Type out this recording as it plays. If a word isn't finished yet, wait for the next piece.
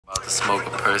Smoke a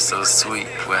purse so sweet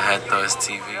with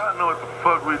HighThoughtsTV. Y'all know what the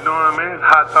fuck we doing, man. It's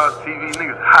HighThoughtsTV.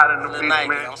 Niggas hot in the bitch,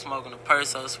 man. I'm smoking a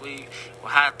purse so sweet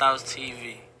with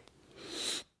HighThoughtsTV.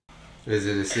 Is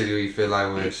it a city where you feel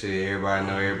like where shit everybody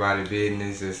know everybody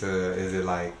business? Is it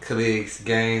like cliques,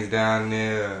 gangs down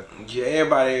there? Yeah,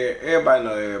 everybody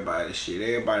know everybody shit.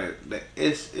 Everybody,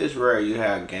 it's rare you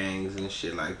have gangs and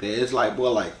shit like that. It's like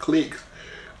more like cliques,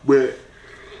 but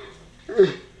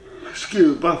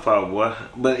excuse my fault, boy.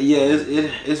 But yeah,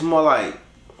 it's more like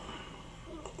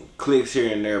cliques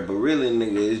here and there. But really,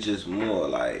 nigga, it's just more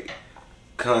like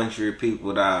country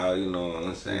people down. You know what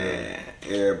I'm saying?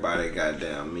 Yeah. Everybody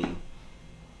goddamn me.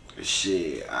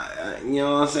 Shit, you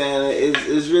know what I'm saying?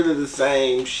 It's really the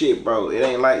same shit, bro. It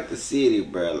ain't like the city,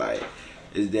 bro. Like,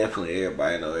 it's definitely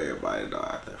everybody know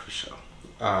out there for sure.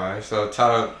 Alright, so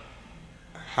talk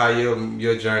how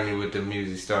your journey with the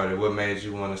music started. What made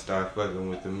you want to start fucking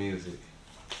with the music?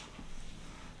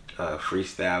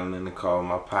 Freestyling in the car with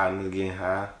my partners getting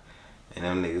high. And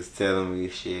them niggas telling me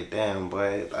shit, damn,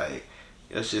 boy, like,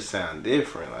 your shit sound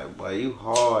different. Like, boy, you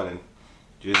hard. And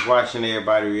just watching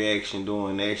everybody reaction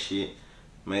doing that shit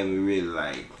made me really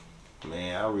like,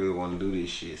 man, I really want to do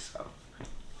this shit. So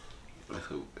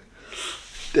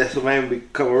that's what made me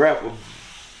become a rapper.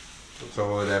 So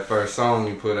what was that first song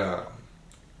you put out?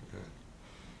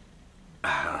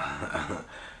 I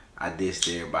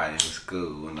dissed everybody in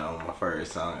school. You know, my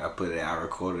first song, I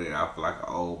recorded it off like an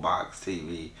old box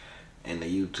TV and the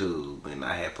YouTube, and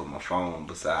I had put my phone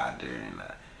beside there, and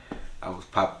I was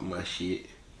popping my shit.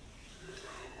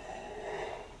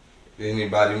 Did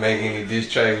anybody make any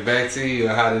diss tracks back to you, or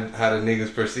how the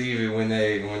niggas perceive it when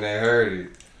they heard it?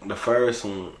 The first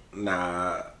one,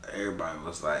 nah, everybody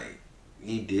was like,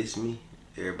 "You diss me?"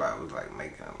 Everybody was like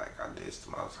making it like I dissed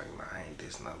them. I was like, "Nah, I ain't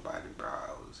diss nobody, bro.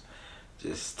 I was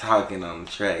just talking on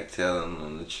the track, telling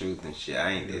them the truth and shit.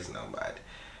 I ain't diss nobody."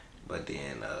 But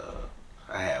then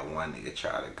I had one nigga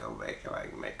try to go back and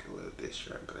like make a little diss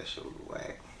track, but that shit was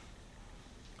whack.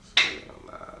 So,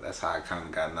 that's how I kind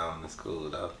of got known in school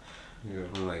though. Yeah.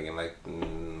 I'm like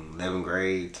in 11th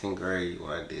grade, 10th grade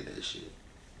when I did that shit.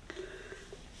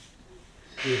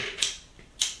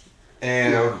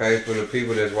 And okay, for the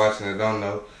people that's watching that don't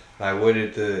know, like, where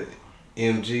did the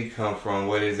MG come from?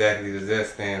 What exactly does that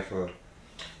stand for?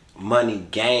 Money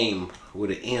game with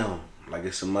an M. Like,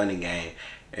 it's a money game.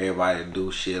 Everybody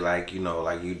do shit like, you know,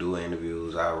 like you do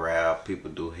interviews, I rap, people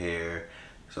do hair.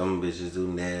 Some bitches do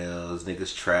nails,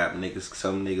 niggas trap,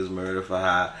 some niggas murder for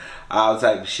hire, all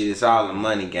type of shit. It's all a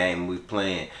money game we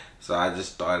playing. So I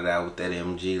just started out with that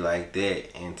MG like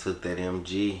that and took that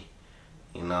MG,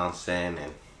 you know what I'm saying?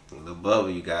 And Lil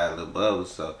Bubba, you got Lil Bubba.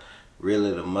 So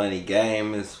really the money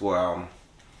game is where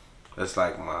that's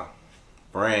like my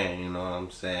brand, you know what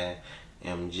I'm saying?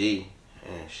 MG.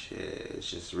 And shit, it's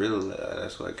just really,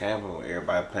 that's where it came from.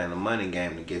 Everybody playing the money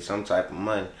game to get some type of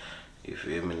money. You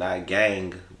feel me? Not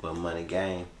gang, but money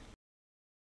game.